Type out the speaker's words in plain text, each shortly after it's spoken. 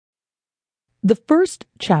The first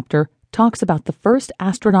chapter talks about the first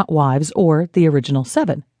astronaut wives, or the original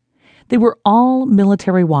 7. They were all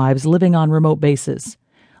military wives living on remote bases.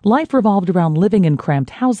 Life revolved around living in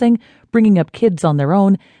cramped housing, bringing up kids on their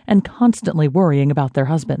own, and constantly worrying about their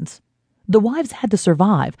husbands. The wives had to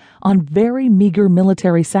survive on very meager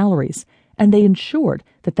military salaries, and they ensured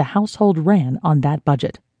that the household ran on that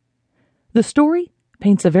budget. The story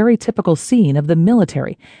paints a very typical scene of the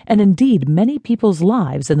military and indeed many people's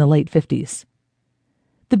lives in the late 50s.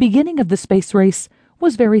 The beginning of the space race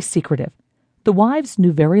was very secretive. The wives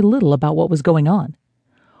knew very little about what was going on.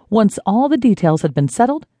 Once all the details had been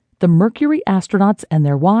settled, the Mercury astronauts and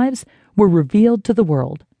their wives were revealed to the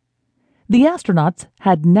world. The astronauts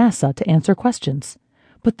had NASA to answer questions,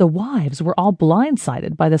 but the wives were all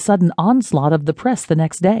blindsided by the sudden onslaught of the press the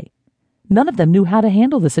next day. None of them knew how to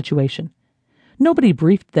handle the situation. Nobody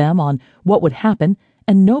briefed them on what would happen,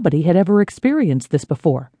 and nobody had ever experienced this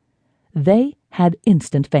before. They had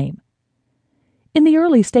instant fame. In the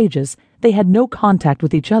early stages, they had no contact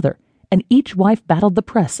with each other, and each wife battled the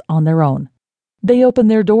press on their own. They opened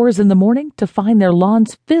their doors in the morning to find their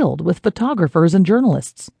lawns filled with photographers and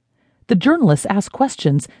journalists. The journalists asked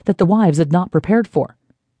questions that the wives had not prepared for.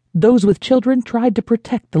 Those with children tried to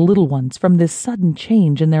protect the little ones from this sudden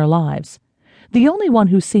change in their lives. The only one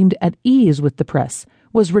who seemed at ease with the press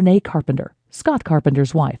was Renee Carpenter, Scott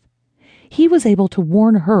Carpenter's wife. He was able to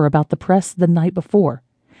warn her about the press the night before,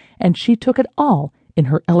 and she took it all in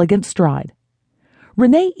her elegant stride.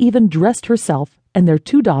 Renee even dressed herself and their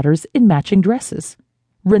 2 daughters in matching dresses.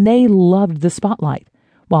 Renee loved the spotlight,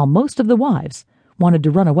 while most of the wives wanted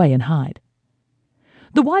to run away and hide.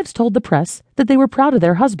 The wives told the press that they were proud of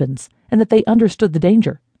their husbands and that they understood the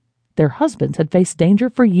danger. Their husbands had faced danger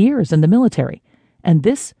for years in the military, and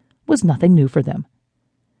this was nothing new for them.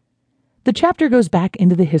 The chapter goes back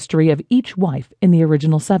into the history of each wife in the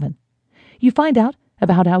original 7. You find out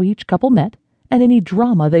about how each couple met and any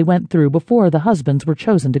drama they went through before the husbands were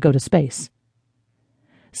chosen to go to space.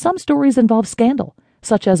 Some stories involve scandal,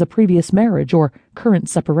 such as a previous marriage or current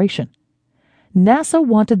separation. NASA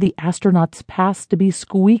wanted the astronauts' past to be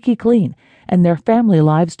squeaky clean and their family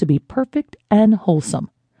lives to be perfect and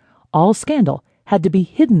wholesome. All scandal had to be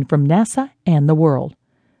hidden from NASA and the world.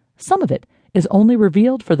 Some of it is only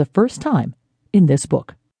revealed for the first time in this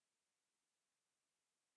book.